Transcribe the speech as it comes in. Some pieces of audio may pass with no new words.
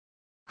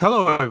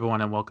Hello,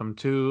 everyone, and welcome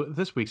to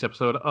this week's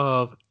episode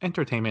of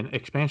Entertainment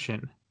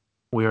Expansion.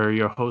 We are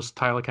your hosts,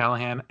 Tyler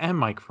Callahan and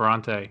Mike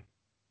Ferrante.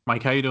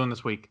 Mike, how you doing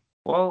this week?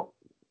 Well,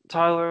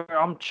 Tyler,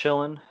 I'm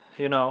chilling,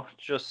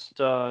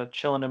 just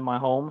chilling in my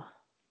home,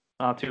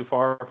 not too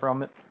far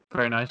from it.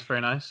 Very nice,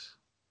 very nice.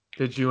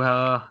 Did you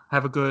have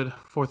a good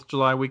 4th of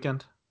July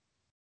weekend?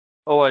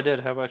 Oh, I did.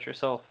 How about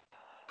yourself?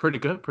 Pretty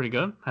good, pretty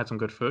good. Had some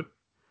good food.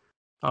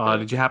 Good.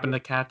 Did you happen to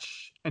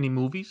catch any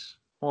movies?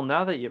 Well,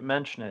 now that you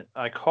mention it,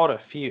 I caught a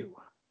few.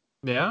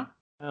 Yeah?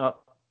 Uh,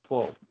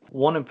 well,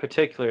 one in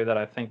particular that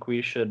I think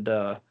we should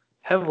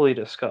heavily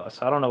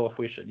discuss. I don't know if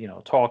we should,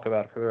 talk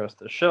about it for the rest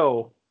of the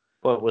show,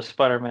 but was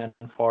Spider-Man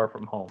Far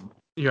From Home.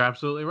 You're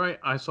absolutely right.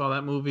 I saw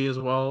that movie as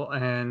well,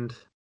 and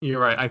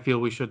you're right. I feel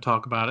we should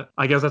talk about it.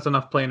 I guess that's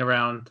enough playing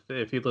around.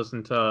 If you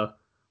listened to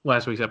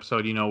last week's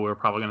episode, you know we were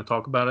probably going to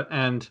talk about it,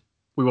 and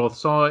we both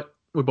saw it.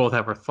 We both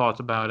have our thoughts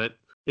about it.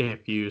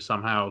 If you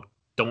somehow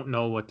don't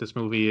know what this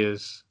movie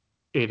is,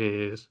 it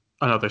is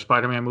another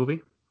Spider-Man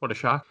movie. What a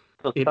shock.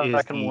 The It is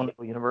second one of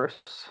the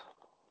universe.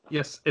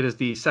 yes, it is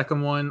the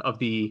second one of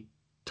the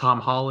Tom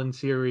Holland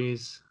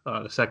series,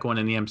 the second one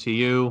in the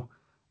MCU,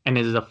 and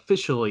it is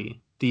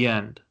officially the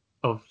end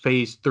of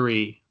Phase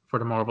 3 for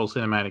the Marvel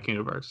Cinematic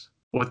Universe.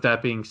 With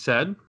that being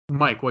said,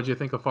 Mike, what do you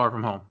think of Far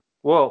From Home?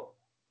 Well,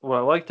 what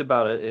I liked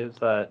about it is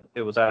that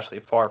it was actually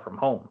far from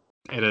home.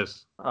 It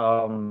is.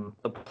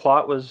 The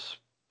plot was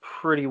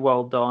pretty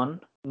well done.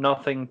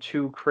 Nothing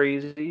too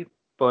crazy,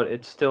 but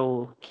it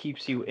still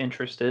keeps you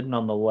interested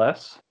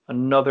nonetheless.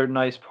 Another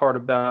nice part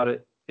about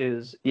it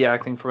is the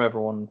acting from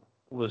everyone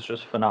was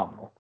just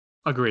phenomenal.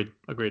 Agreed.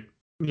 Agreed.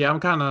 Yeah, I'm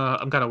kind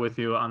of with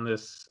you on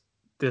this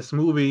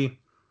movie.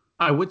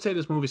 I would say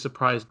this movie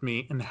surprised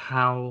me in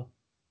how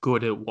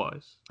good it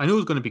was. I knew it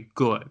was going to be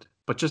good,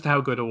 but just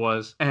how good it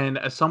was. And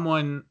as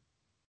someone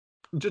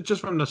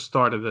just from the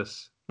start of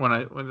this, when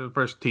the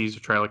first teaser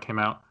trailer came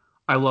out,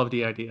 I loved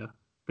the idea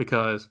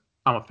because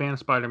I'm a fan of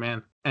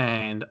Spider-Man,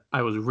 and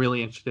I was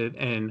really interested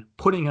in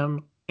putting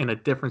him in a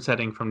different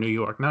setting from New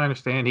York. Now I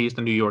understand he's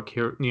the New York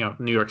hero,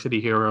 New York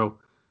City hero,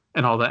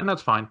 and all that, and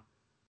that's fine.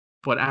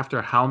 But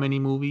after how many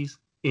movies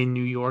in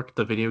New York,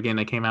 the video game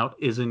that came out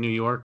is in New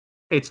York,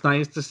 it's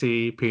nice to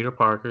see Peter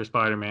Parker,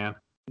 Spider-Man,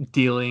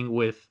 dealing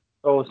with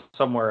Oh,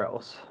 somewhere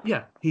else.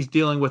 yeah, he's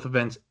dealing with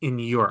events in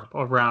Europe,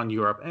 around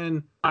Europe,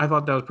 and I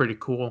thought that was pretty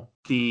cool.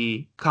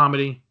 The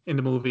comedy in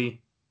the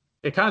movie,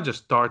 it kind of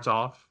just starts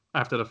off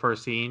after the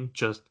first scene,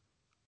 just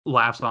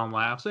laughs on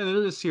laughs, and it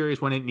is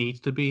serious when it needs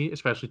to be,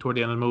 especially toward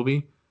the end of the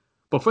movie.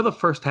 But for the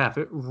first half,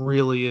 it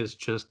really is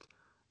just,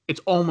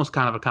 it's almost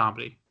kind of a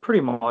comedy, Pretty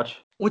much.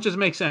 which just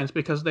makes sense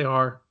because they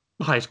are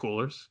high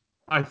schoolers.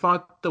 I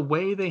thought the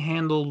way they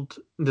handled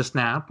the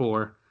snap,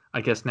 or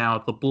I guess now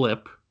the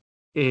blip,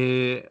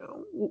 it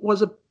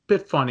was a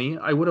bit funny.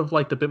 I would have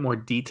liked a bit more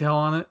detail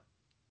on it.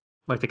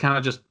 Like they kind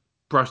of just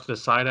brushed it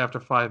aside after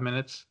 5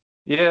 minutes.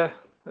 Yeah,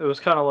 it was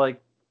kind of like,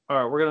 all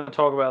right, we're going to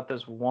talk about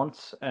this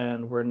once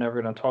and we're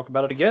never going to talk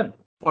about it again.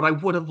 But I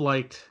would have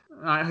liked,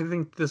 I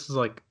think this is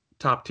like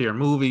top tier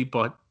movie,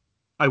 but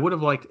I would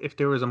have liked if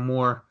there was a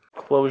more,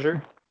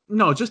 Closure.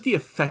 no, just the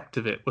effect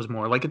of it was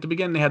more. Like at the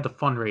beginning, they had the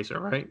fundraiser,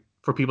 right?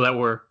 For people that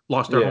were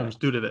lost their Yeah. homes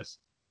due to this.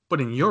 But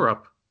in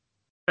Europe,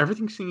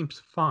 everything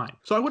seems fine.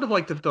 So I would have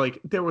liked if like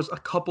there was a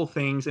couple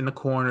things in the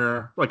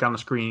corner, like on the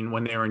screen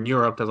when they were in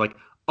Europe, that's like,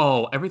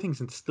 oh,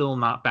 everything's still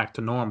not back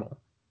to normal.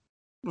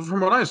 But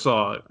from what I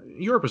saw,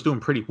 Europe was doing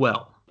pretty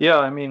well. Yeah,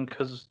 I mean,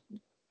 because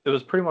it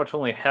was pretty much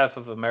only half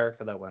of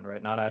America that went,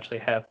 right? Not actually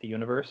half the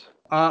universe.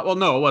 Well,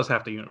 no, it was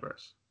half the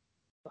universe.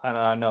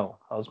 I know.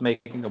 I was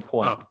making a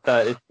point Oh,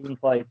 that it seems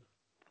like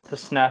the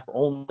snap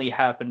only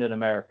happened in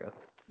America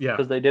yeah.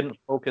 because they didn't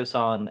focus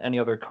on any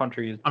other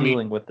countries I mean,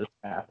 dealing with the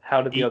snap.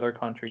 How did the e- other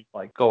countries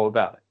like go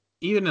about it?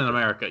 even in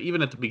America,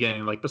 even at the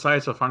beginning, like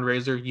besides the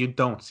fundraiser, you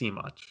don't see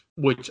much,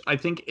 which I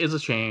think is a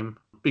shame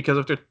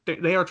because if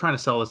they are trying to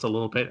sell this a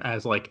little bit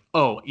as like,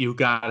 oh, you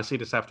got to see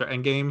this after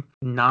Endgame.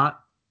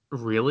 Not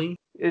really.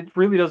 It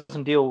really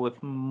doesn't deal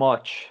with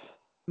much.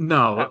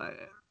 No,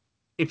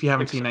 if you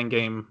haven't seen Except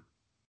Endgame,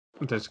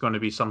 there's going to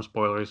be some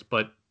spoilers,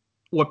 but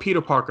what Peter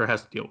Parker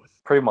has to deal with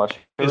pretty much.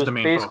 It is was the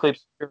main basically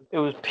focus. it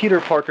was Peter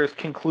Parker's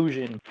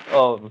conclusion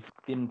of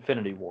the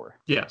Infinity War.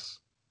 Yes,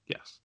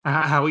 yes.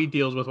 How he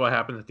deals with what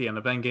happens at the end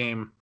of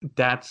Endgame,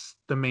 that's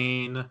the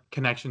main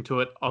connection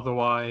to it.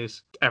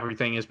 Otherwise,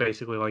 everything is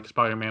basically like a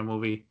Spider-Man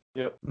movie.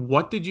 Yep.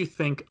 What did you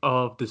think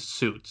of the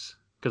suits?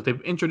 Because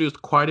they've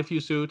introduced quite a few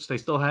suits. They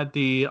still had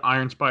the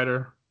Iron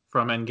Spider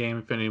from Endgame,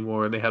 Infinity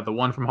War. They had the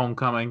one from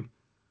Homecoming,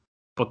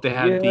 but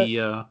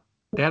Yeah,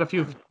 they had a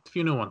few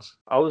new ones.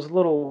 I was a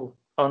little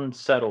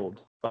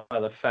unsettled by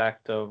the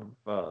fact of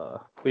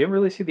we didn't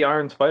really see the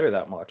Iron Spider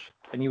that much,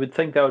 and you would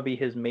think that would be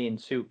his main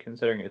suit,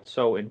 considering it's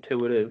so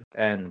intuitive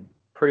and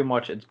pretty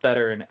much it's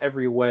better in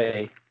every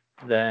way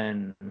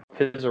than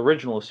his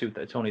original suit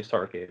that Tony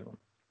Stark gave him.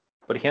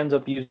 But he ends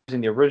up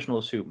using the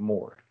original suit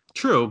more.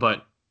 True,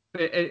 but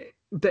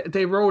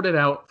they wrote it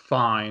out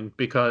fine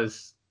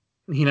because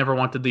he never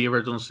wanted the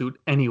original suit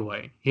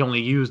anyway. He only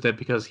used it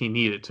because he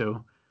needed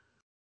to.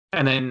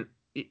 And then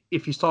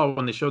if you saw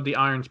when they showed the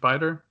Iron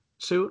Spider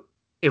suit,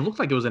 it looked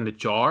like it was in a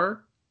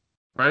jar,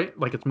 right?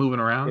 Like it's moving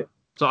around. Yeah.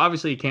 So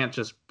obviously you can't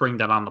just bring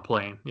that on the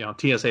plane. You know,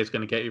 TSA is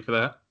going to get you for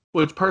that.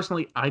 Which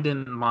personally I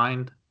didn't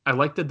mind. I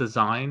like the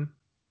design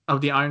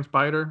of the Iron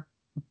Spider,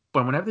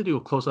 but whenever they do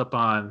a close up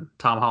on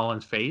Tom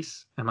Holland's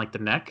face and like the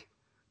neck,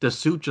 the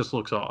suit just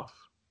looks off.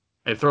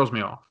 It throws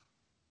me off.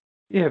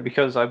 Yeah,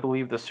 because I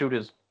believe the suit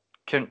is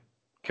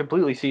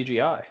completely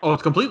CGI. Oh,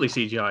 it's completely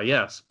CGI,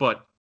 yes,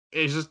 but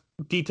it's just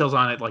details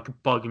on it like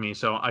bug me.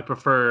 So I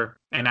prefer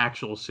an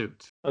actual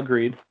suit.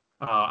 Agreed.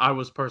 I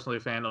was personally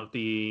a fan of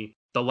the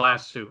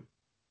last suit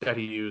that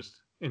he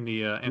used in the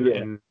Yeah.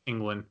 in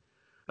England,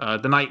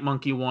 the Night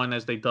Monkey one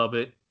as they dub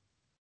it.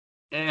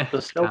 The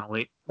It's kind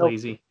of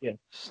lazy. yeah,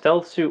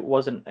 stealth suit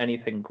wasn't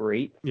anything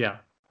great. Yeah,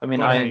 I mean,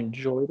 but I hey,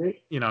 enjoyed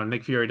it. you know,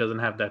 Nick Fury doesn't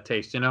have that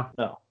taste, you know.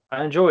 No,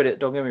 I enjoyed it.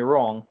 Don't get me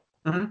wrong,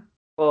 Mm-hmm.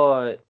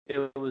 but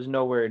it was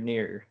nowhere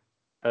near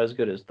as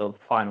good as the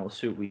final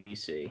suit we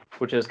see,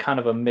 which is kind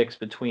of a mix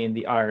between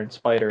the Iron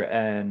Spider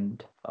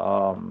and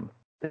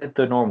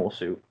the normal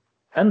suit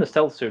and the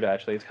stealth suit.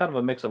 Actually, it's kind of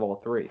a mix of all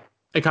three.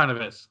 It kind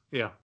of is,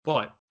 yeah.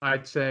 But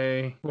I'd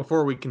say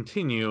before we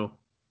continue,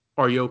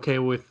 are you okay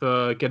with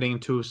getting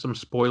into some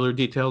spoiler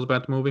details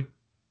about the movie?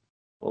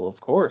 Well, of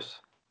course.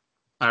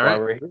 That's All why right.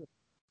 we're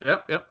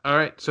here. Yep. All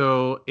right.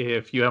 So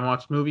if you haven't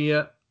watched the movie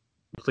yet,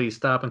 please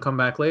stop and come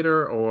back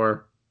later,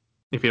 or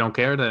if you don't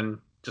care, then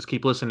just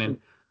keep listening.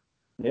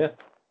 Yeah.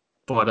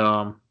 But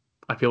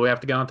I feel we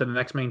have to get on to the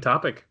next main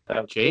topic.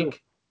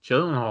 Jake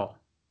Gyllenhaal,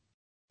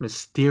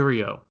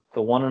 Mysterio.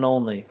 The one and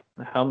only.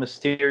 How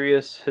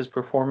mysterious his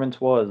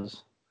performance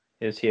was.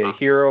 Is he a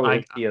hero?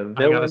 Is he a villain?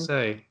 I gotta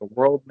say, the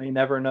world may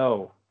never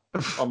know,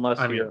 unless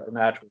I mean, you're an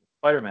actual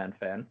Spider-Man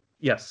fan.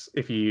 Yes,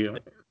 if you,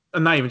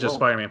 not even just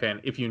Spider-Man fan,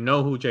 if you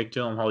know who Jake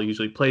Gyllenhaal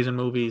usually plays in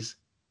movies,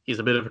 he's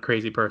a bit of a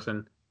crazy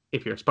person.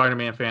 If you're a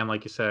Spider-Man fan,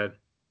 like you said,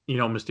 you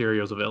know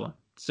Mysterio's a villain.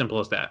 Simple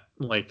as that.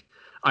 Like,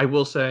 I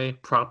will say,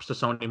 props to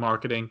Sony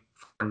marketing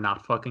for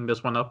not fucking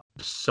this one up.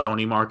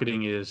 Sony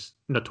marketing is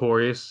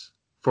notorious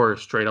for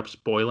straight up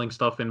spoiling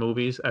stuff in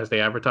movies as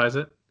they advertise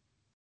it,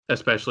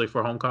 especially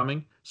for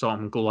Homecoming. So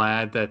I'm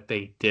glad that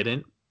they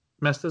didn't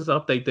mess this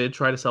up. They did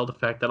try to sell the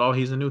fact that, oh,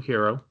 he's a new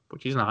hero,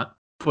 which he's not.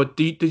 But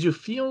did you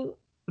feel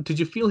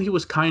he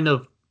was kind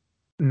of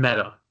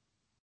meta?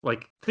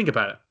 Like, think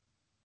about it.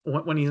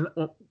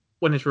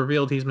 When it's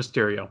revealed he's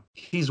Mysterio,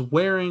 he's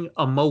wearing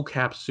a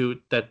mocap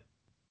suit that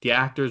the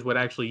actors would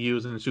actually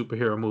use in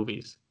superhero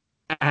movies,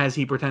 as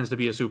he pretends to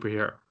be a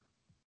superhero.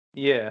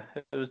 Yeah,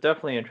 it was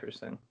definitely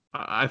interesting.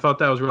 I thought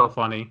that was real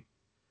funny.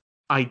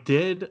 I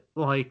did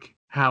like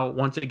how,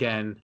 once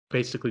again,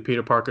 basically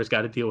Peter Parker's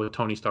got to deal with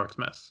Tony Stark's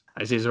mess,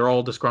 as these are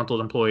all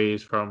disgruntled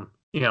employees from,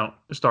 you know,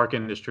 Stark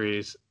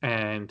Industries,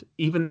 and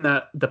even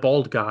the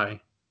bald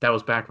guy that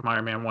was back from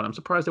Iron Man 1. I'm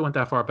surprised they went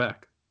that far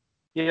back.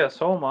 Yeah,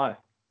 so am I.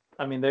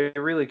 I mean, they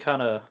really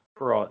kind of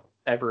brought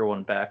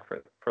everyone back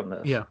from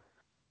this. Yeah.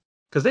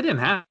 Because they didn't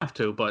have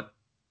to, but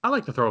I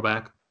like the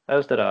throwback.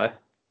 As did I.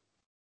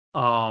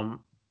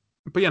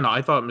 But yeah, no,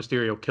 I thought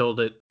Mysterio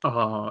killed it.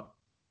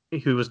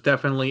 He was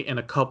definitely in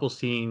a couple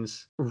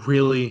scenes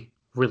really,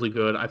 really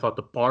good. I thought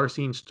the bar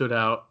scene stood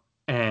out,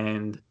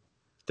 and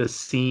the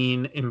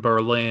scene in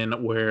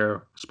Berlin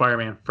where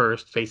Spider-Man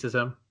first faces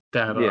him,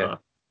 the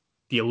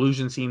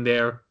illusion scene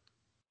there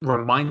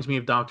reminds me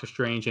of Doctor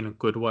Strange in a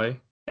good way.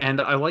 And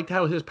I liked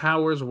how his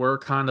powers were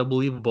kind of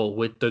believable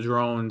with the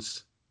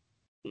drones.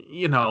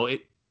 You know,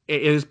 it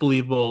is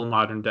believable in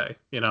modern day,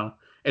 you know.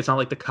 It's not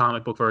like the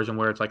comic book version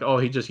where it's like, oh,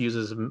 he just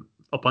uses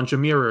a bunch of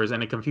mirrors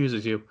and it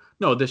confuses you.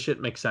 No, this shit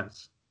makes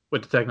sense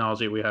with the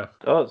technology we have.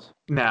 It does.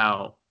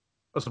 Now,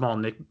 a small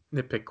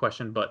nitpick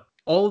question, but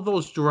all of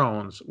those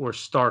drones were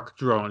Stark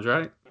drones,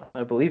 right?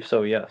 I believe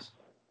so, yes.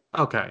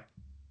 Okay.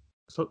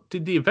 So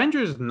did the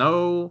Avengers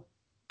know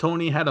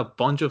Tony had a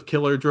bunch of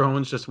killer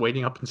drones just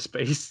waiting up in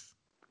space?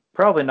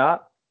 Probably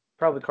not.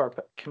 Probably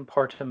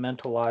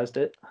compartmentalized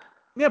it.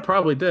 Yeah,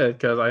 probably did,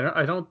 because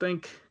I don't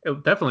think,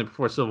 definitely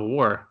before Civil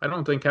War, I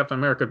don't think Captain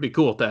America would be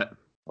cool with that.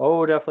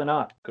 Oh, definitely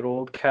not. Good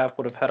old Cap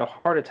would have had a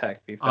heart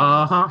attack.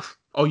 Uh-huh.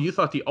 Oh, you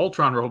thought the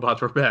Ultron robots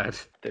were bad.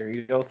 There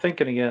you go,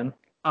 thinking again.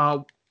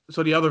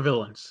 So the other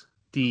villains,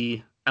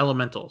 the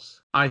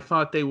Elementals, I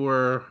thought they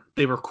were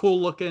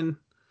cool looking,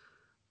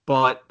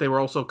 but they were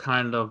also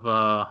kind of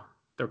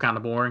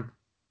boring.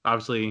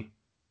 Obviously.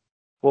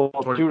 Well,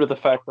 due to the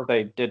fact that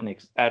they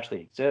didn't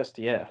actually exist,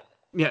 yeah.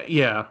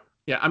 Yeah.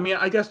 I mean,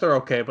 I guess they're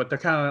okay, but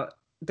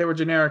they were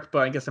generic, but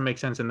I guess it makes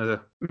sense in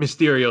the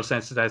Mysterio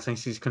sense that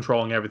since he's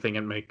controlling everything,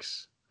 it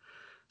makes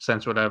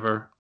sense,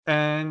 whatever.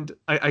 And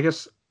I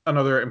guess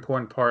another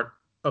important part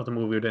of the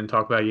movie we didn't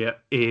talk about yet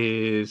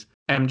is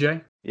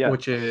MJ,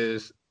 which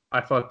is,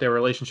 I thought their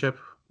relationship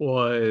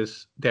they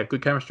had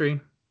good chemistry.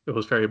 It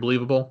was very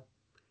believable.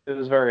 It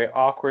was very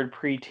awkward,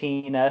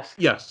 preteen-esque.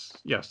 Yes.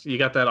 You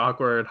got that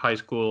awkward high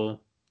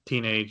school,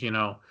 teenage, you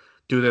know,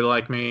 do they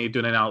like me?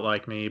 Do they not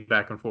like me?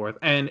 Back and forth.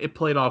 And it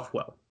played off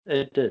well.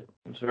 It did.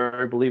 It was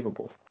very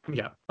believable.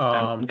 Yeah.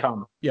 And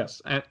common. Yes.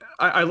 And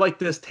I like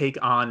this take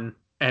on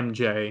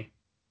MJ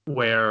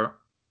where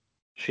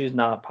She's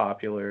not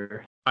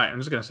popular. I'm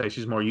just gonna say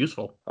she's more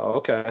useful. Oh,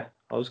 okay.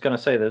 I was gonna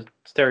say the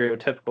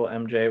stereotypical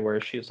MJ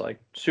where she's like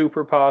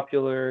super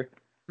popular,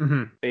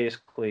 Mm-hmm.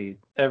 basically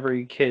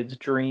every kid's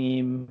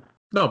dream.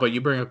 No, but you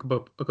bring a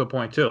good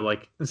point too.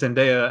 Like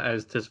Zendaya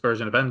as this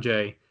version of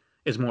MJ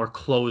is more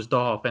closed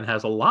off and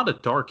has a lot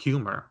of dark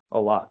humor. A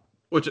lot.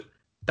 Which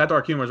that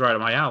dark humor is right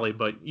up my alley,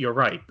 but you're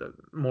right. The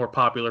more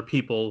popular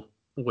people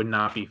would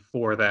not be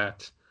for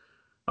that.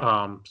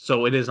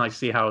 So it is nice to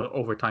see how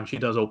over time she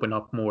does open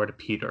up more to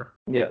Peter.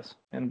 Yes,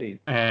 indeed.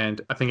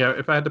 And I think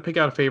if I had to pick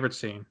out a favorite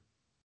scene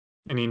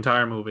in the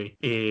entire movie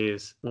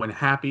is when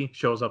Happy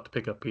shows up to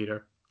pick up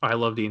Peter. I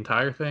love the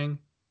entire thing.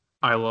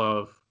 I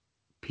love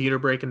Peter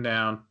breaking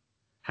down,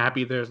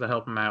 Happy there's to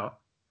help him out,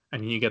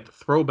 and you get the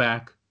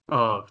throwback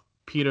of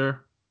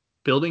Peter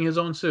building his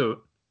own suit,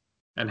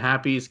 and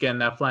Happy's getting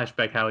that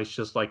flashback how he's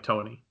just like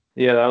Tony.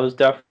 Yeah, that was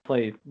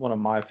definitely one of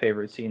my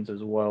favorite scenes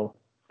as well.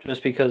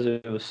 Just because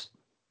it was,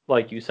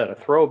 like you said, a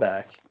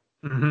throwback.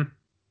 Mm-hmm.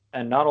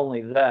 And not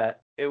only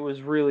that, it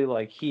was really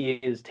like he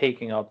is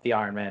taking up the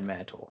Iron Man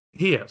mantle.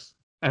 He is.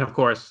 And of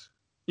course,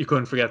 you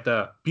couldn't forget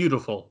the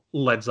beautiful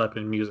Led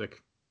Zeppelin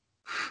music.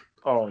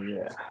 Oh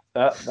yeah.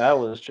 That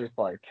was just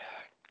like,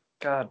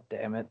 God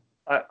damn it.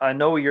 I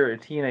know you're a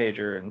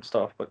teenager and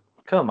stuff, but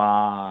come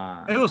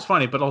on. It was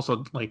funny, but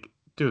also like,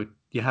 dude,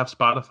 you have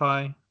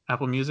Spotify,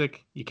 Apple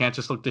Music. You can't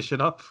just look this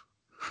shit up.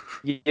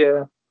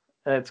 Yeah.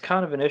 And it's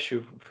kind of an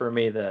issue for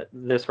me that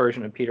this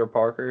version of Peter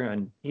Parker,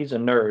 and he's a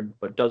nerd,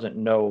 but doesn't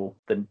know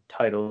the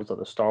titles of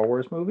the Star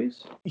Wars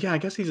movies. Yeah, I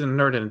guess he's a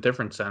nerd in a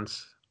different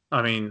sense.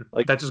 I mean,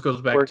 Like, that just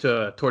goes back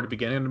to toward the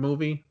beginning of the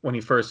movie when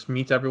he first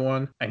meets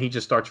everyone and he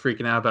just starts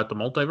freaking out about the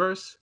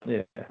multiverse.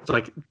 Yeah. It's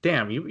like,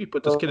 damn, you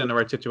put this kid in the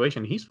right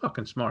situation. He's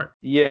fucking smart.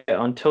 Yeah,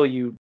 until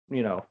you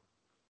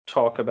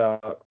talk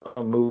about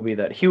a movie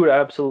that he would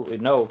absolutely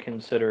know,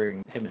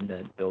 considering him and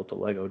Ned built a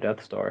Lego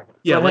Death Star.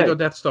 Yeah, But Lego hey,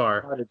 Death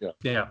Star.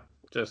 Yeah,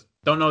 just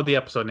don't know the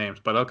episode names,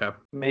 but okay.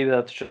 maybe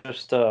that's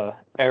just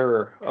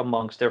error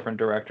amongst different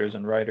directors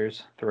and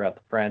writers throughout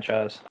the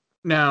franchise.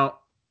 Now,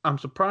 I'm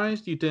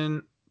surprised you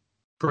didn't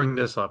bring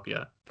this up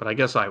yet, but I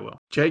guess I will.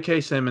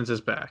 J.K. Simmons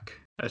is back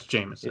as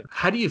Jameson. Yeah.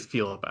 How do you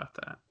feel about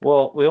that?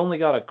 Well, we only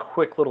got a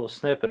quick little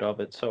snippet of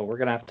it, so we're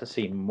going to have to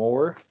see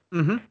more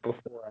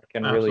before I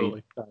can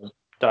really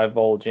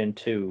divulge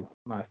into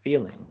my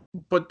feeling.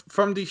 But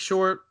from the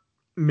short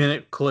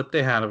minute clip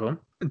they had of him,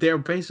 they're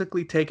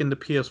basically taking the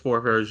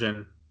PS4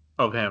 version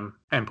of him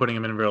and putting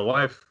him in real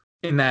life,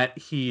 in that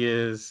he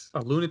is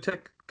a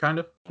lunatic, kind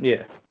of.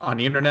 Yeah. On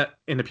the internet,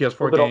 in the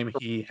PS4 game,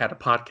 he had a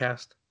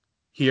podcast.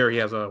 Here he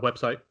has a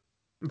website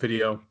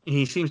video.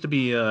 He seems to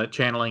be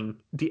channeling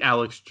the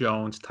Alex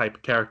Jones type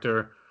of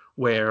character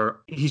where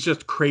he's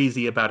just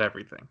crazy about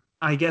everything.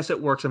 I guess it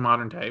works in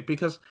modern day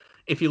because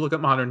if you look at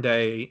modern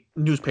day,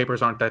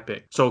 newspapers aren't that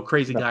big. So a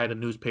crazy guy at a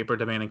newspaper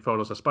demanding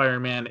photos of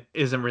Spider-Man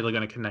isn't really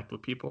going to connect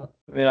with people.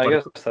 I mean, I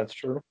guess that's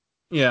true.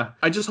 Yeah.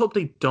 I just hope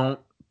they don't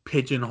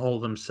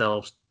pigeonhole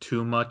themselves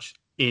too much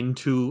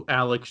into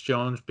Alex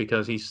Jones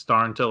because he's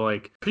starting to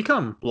like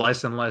become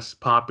less and less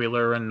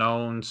popular and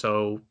known.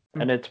 So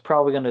and it's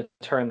probably going to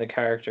turn the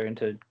character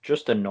into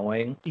just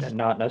annoying and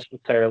not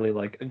necessarily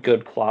like a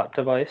good plot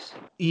device.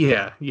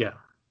 Yeah.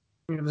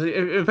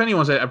 If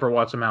anyone's ever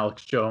watched some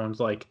Alex Jones,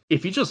 like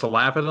if you just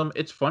laugh at him,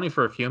 it's funny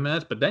for a few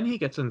minutes, but then he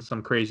gets in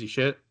some crazy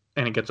shit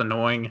and it gets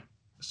annoying.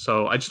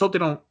 So I just hope they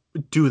don't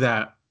do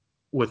that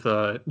with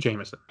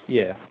Jameson.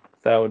 Yeah,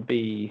 that would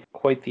be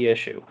quite the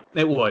issue.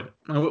 It would.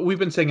 We've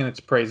been singing its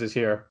praises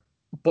here.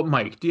 But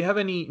Mike, do you have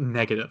any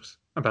negatives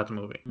about the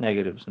movie?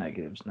 Negatives.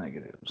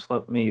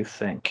 Let me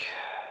think.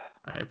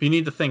 All right, if you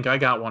need to think, I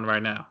got one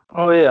right now.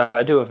 Oh yeah,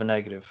 I do have a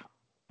negative.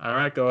 All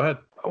right, go ahead.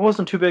 I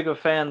wasn't too big of a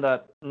fan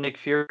that Nick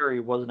Fury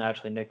wasn't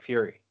actually Nick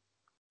Fury.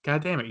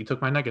 God damn it, you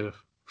took my negative.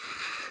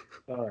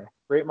 Sorry.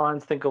 Great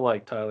minds think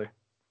alike, Tyler.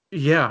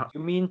 Yeah.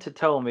 You mean to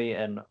tell me,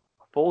 and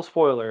full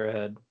spoiler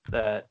ahead,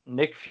 that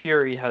Nick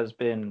Fury has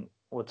been,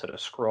 a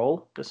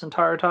Skrull this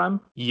entire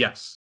time?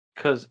 Yes.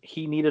 Because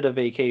he needed a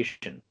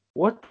vacation.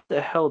 What the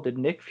hell did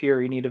Nick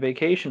Fury need a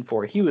vacation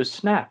for? He was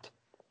snapped.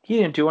 He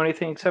didn't do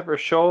anything except for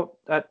show up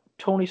at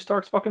Tony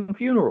Stark's fucking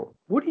funeral.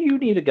 What do you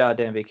need a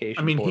goddamn vacation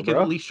for, I mean, he could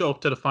bro? at least show up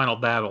to the final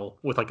battle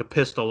with like a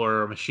pistol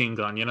or a machine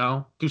gun, you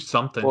know? Do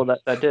something. Well,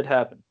 that did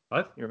happen.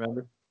 What? You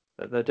remember?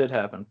 That did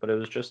happen, but it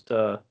was just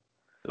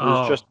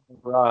just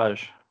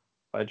Mirage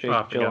by Jake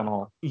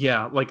Gyllenhaal.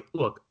 Yeah, like,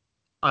 look,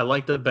 I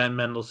like the Ben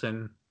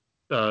Mendelsohn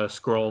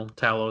Skrull,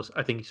 Talos.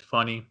 I think he's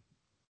funny.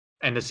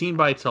 And the scene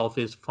by itself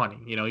is funny.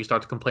 You know, he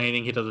starts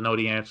complaining, he doesn't know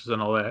the answers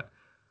and all that.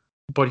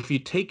 But if you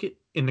take it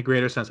in the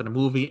greater sense of the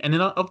movie and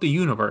of the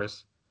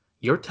universe,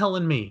 you're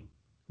telling me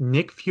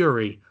Nick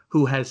Fury,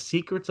 who has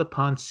secrets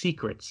upon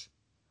secrets,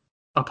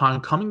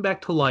 upon coming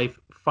back to life,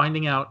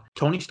 finding out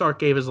Tony Stark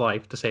gave his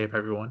life to save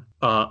everyone,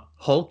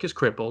 Hulk is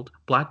crippled,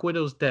 Black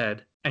Widow's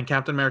dead, and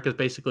Captain America is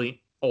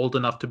basically old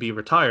enough to be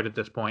retired at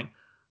this point.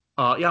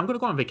 I'm going to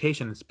go on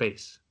vacation in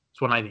space.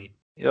 That's what I need.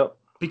 Yep.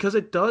 Because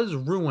it does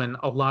ruin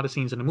a lot of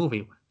scenes in the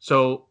movie.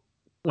 So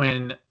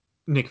when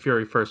Nick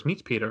Fury first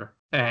meets Peter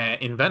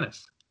in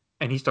Venice,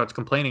 and he starts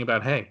complaining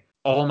about, hey,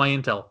 all my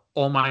intel,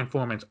 all my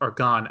informants are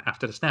gone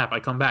after the snap. I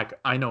come back,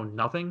 I know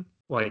nothing.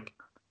 Like,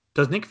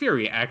 does Nick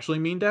Fury actually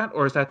mean that,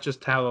 or is that just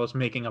Talos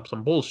making up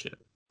some bullshit?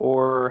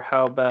 Or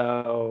how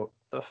about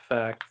the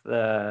fact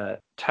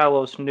that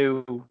Talos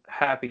knew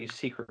Happy's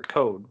secret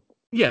code?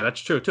 Yeah,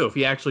 that's true too. If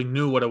he actually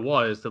knew what it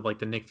was, did like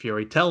the Nick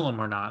Fury tell him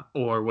or not,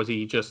 or was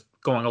he just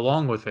going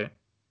along with it?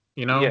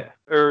 You know? Yeah.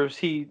 Or is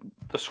he,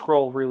 the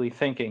Skrull, really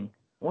thinking,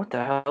 what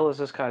the hell is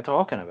this guy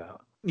talking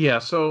about? Yeah.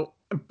 So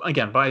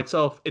again, by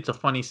itself, it's a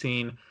funny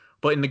scene,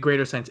 but in the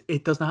greater sense,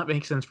 it does not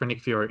make sense for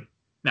Nick Fury.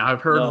 Now,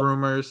 I've heard No.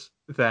 rumors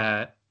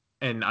that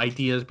and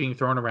ideas being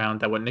thrown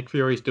around that what Nick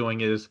Fury is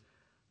doing is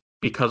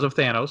because of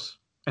Thanos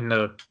and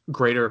the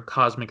greater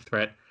cosmic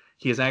threat,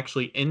 he is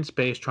actually in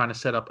space trying to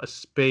set up a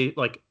space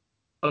like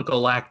a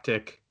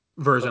galactic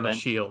version of Event.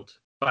 Shield.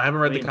 I haven't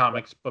read I the mean,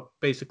 comics, but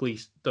basically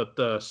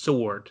the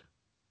sword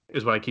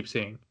is what I keep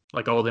seeing.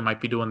 Like, oh, they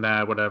might be doing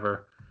that,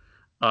 whatever.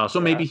 So yeah.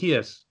 maybe he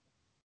is.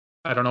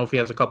 I don't know if he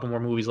has a couple more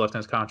movies left in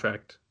his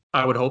contract.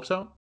 I would hope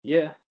so.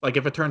 Yeah. Like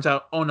if it turns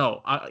out, oh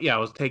no, I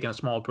was taking a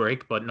small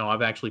break, but no,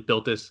 I've actually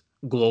built this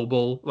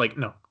global, like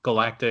no,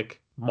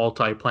 galactic,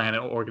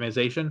 multi-planet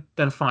organization,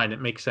 then fine,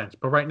 it makes sense.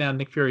 But right now,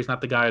 Nick Fury's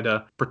not the guy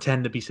to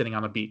pretend to be sitting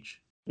on a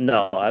beach.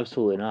 No,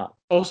 absolutely not.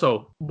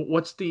 Also,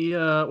 what's the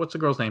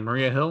girl's name?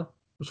 Maria Hill.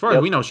 As far as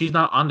Yep. we know, she's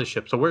not on the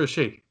ship. So where is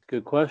she?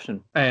 Good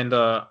question. And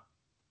I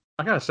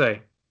gotta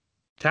say,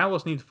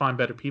 Talos needs to find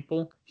better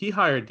people. He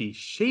hired the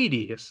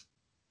shadiest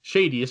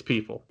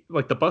people,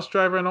 like the bus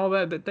driver and all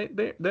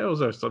that.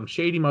 Those are some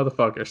shady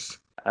motherfuckers.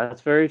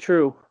 That's very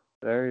true.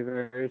 Very,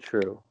 very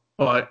true.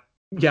 But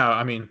yeah,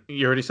 I mean,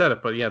 you already said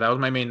it, but yeah, that was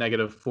my main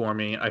negative for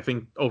me. I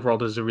think overall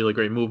this is a really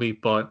great movie,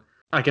 but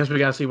I guess we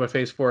gotta see what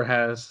Phase 4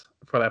 has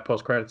for that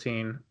post-credit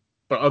scene.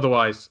 But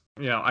otherwise,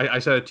 I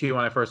said it to you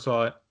when I first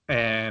saw it,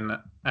 and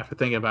after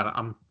thinking about it,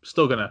 I'm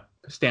still gonna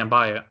stand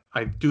by it.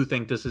 I do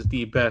think this is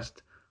the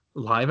best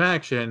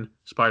live-action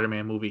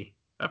Spider-Man movie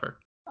ever.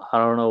 I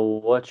don't know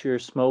what you're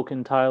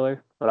smoking,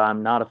 Tyler, but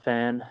I'm not a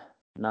fan.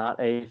 Not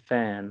a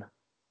fan.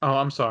 Oh,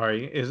 I'm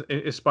sorry.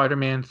 Is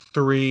Spider-Man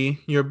 3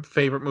 your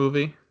favorite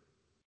movie?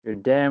 You're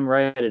damn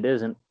right it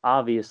isn't.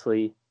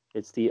 Obviously,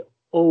 it's the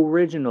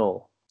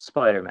original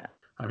Spider-Man.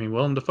 I mean,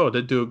 Willem Dafoe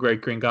did do a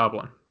great Green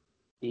Goblin.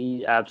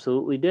 He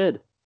absolutely did.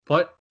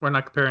 But we're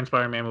not comparing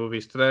Spider-Man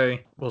movies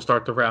today. We'll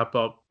start to wrap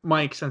up.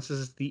 Mike, since this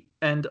is the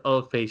end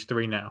of Phase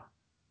 3 now,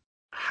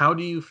 how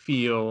do you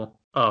feel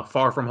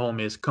Far From Home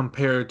is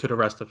compared to the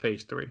rest of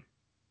Phase 3?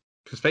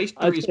 Because Phase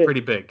 3 is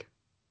pretty big.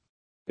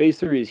 Phase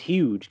 3 is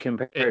huge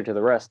compared to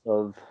the rest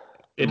of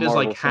the It is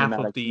Marvel like half of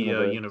Cinematic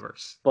the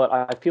universe. But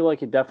I feel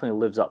like it definitely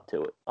lives up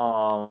to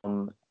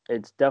it.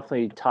 It's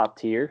definitely top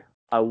tier.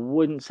 I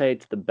wouldn't say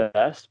it's the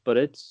best, but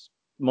it's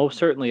most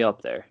certainly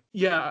up there.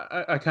 Yeah,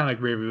 I kind of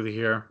agree with you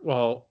here.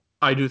 Well,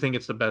 I do think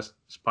it's the best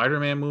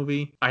Spider-Man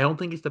movie. I don't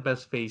think it's the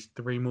best Phase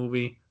 3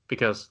 movie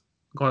because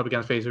going up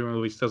against Phase 3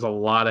 movies, there's a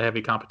lot of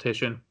heavy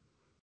competition.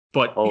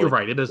 But you're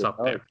right, it is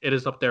up there. It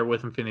is up there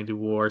with Infinity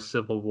War,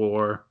 Civil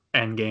War,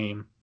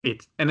 Endgame.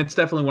 It's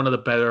definitely one of the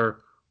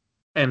better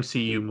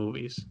MCU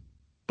movies,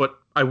 but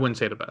I wouldn't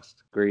say the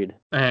best. Agreed.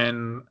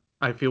 And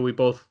I feel we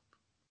both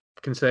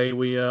can say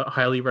we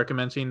highly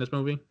recommend seeing this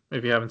movie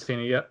if you haven't seen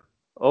it yet.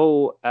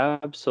 Oh,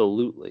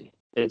 absolutely.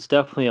 It's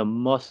definitely a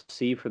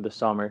must-see for the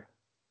summer,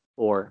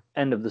 or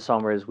end of the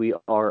summer as we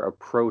are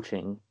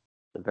approaching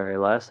the very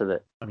last of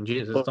it. I mean,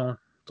 Jesus, it's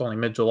only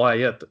mid-July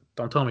yet.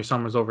 Don't tell me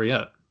summer's over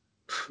yet.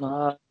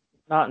 Not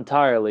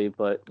entirely,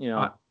 but,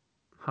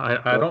 I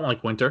don't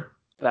like winter.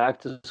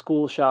 Back to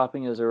school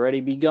shopping has already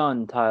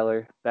begun,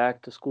 Tyler.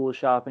 Back to school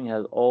shopping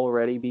has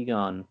already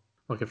begun.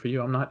 Lucky for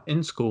you, I'm not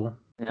in school.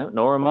 Yeah,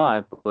 nor am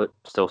I, but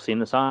still seeing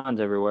the signs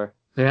everywhere.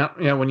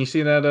 Yeah. When you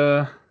see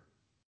that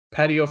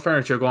patio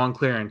furniture go on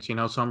clearance,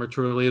 summer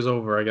truly is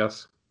over, I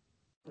guess.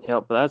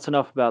 Yep, but that's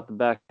enough about the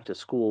back to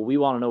school. We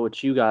want to know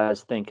what you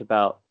guys think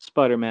about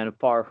Spider-Man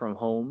Far From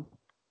Home.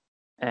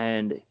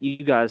 And you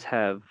guys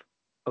have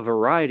a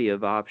variety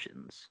of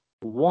options.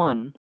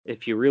 One,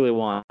 if you really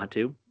want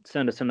to,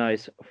 send us a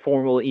nice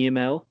formal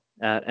email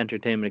at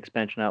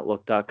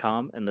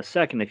entertainmentexpansionoutlook.com. And the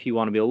second, if you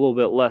want to be a little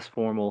bit less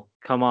formal,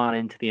 come on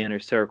into the inner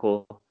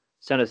circle,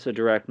 send us a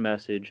direct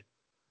message,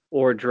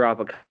 or drop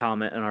a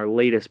comment in our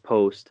latest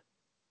post.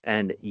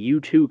 And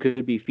you too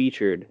could be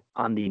featured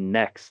on the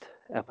next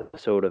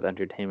episode of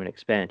Entertainment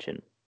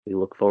Expansion. We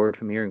look forward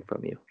to hearing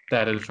from you.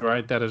 That is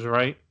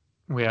right.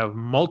 We have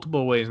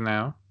multiple ways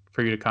now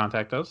for you to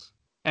contact us.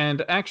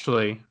 And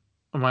actually,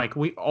 Mike,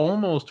 we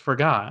almost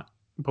forgot,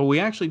 but we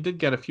actually did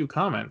get a few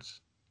comments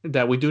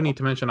that we do need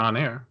to mention on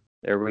air.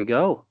 There we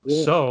go.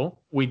 So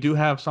we do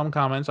have some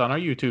comments on our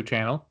YouTube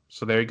channel.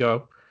 So there you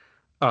go.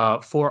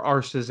 For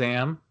our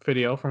Shazam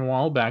video from a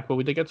while back, but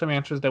we did get some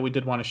answers that we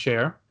did want to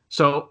share.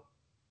 So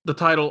the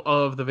title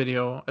of the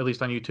video, at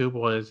least on YouTube,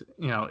 was,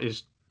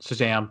 is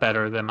Shazam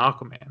better than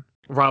Aquaman?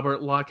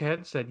 Robert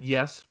Lockhead said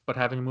yes, but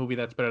having a movie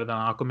that's better than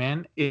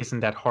Aquaman isn't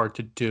that hard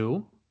to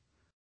do.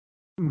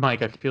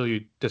 Mike, I feel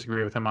you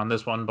disagree with him on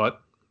this one,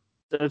 but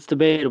That's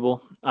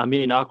debatable. I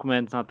mean,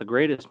 Aquaman's not the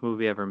greatest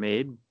movie ever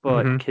made,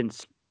 but Mm-hmm.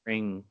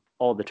 considering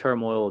all the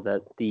turmoil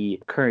that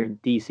the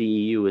current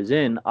DCEU is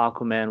in,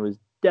 Aquaman was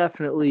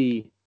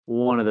definitely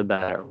one of the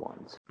better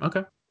ones.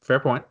 Okay, fair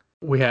point.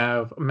 We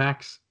have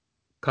Max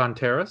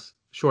Contreras.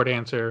 Short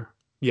answer,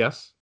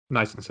 yes.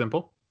 Nice and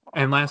simple.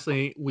 And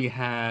lastly, we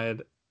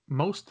had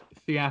most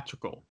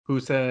theatrical, who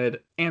said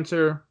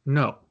answer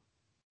no.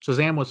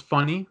 Shazam was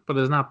funny, but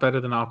is not better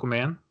than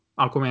Aquaman.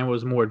 Aquaman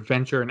was more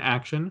adventure and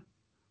action,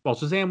 while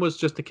Shazam was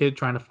just a kid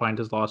trying to find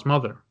his lost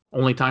mother.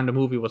 Only time the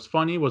movie was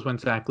funny was when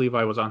Zach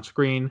Levi was on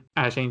screen.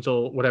 Ash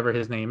Angel, whatever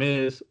his name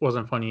is,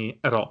 wasn't funny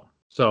at all.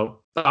 So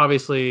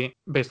obviously,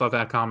 based off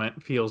that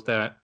comment, feels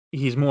that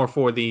he's more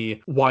for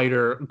the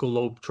wider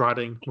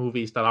globe-trotting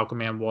movies that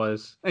Aquaman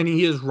was. And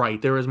he is right.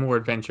 There is more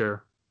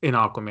adventure in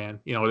Aquaman.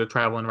 You know, they're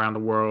traveling around the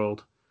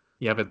world.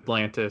 You have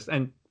Atlantis,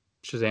 and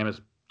Shazam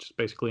is just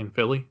basically in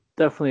Philly.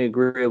 Definitely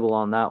agreeable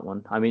on that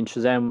one. I mean,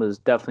 Shazam was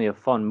definitely a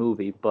fun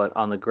movie, but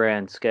on the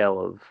grand scale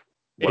of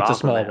what It's a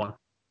small Aquaman, one.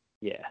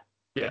 yeah.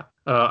 Yeah.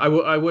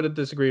 I would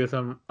disagree with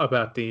him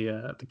about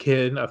the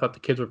kid. I thought the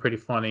kids were pretty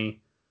funny.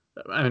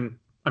 And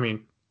I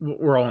mean,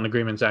 we're all in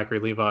agreement. Zachary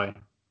Levi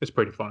is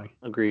pretty funny.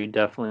 Agreed.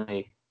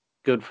 Definitely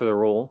good for the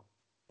role.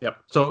 Yep.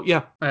 So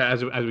yeah,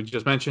 as we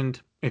just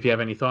mentioned, if you have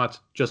any thoughts,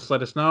 just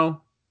let us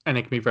know, and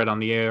it can be read on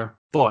the air.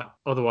 But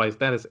otherwise,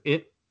 that is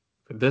it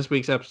for this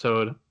week's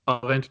episode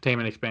of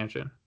Entertainment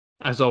Expansion.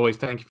 As always,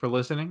 thank you for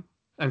listening,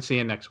 and see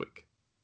you next week.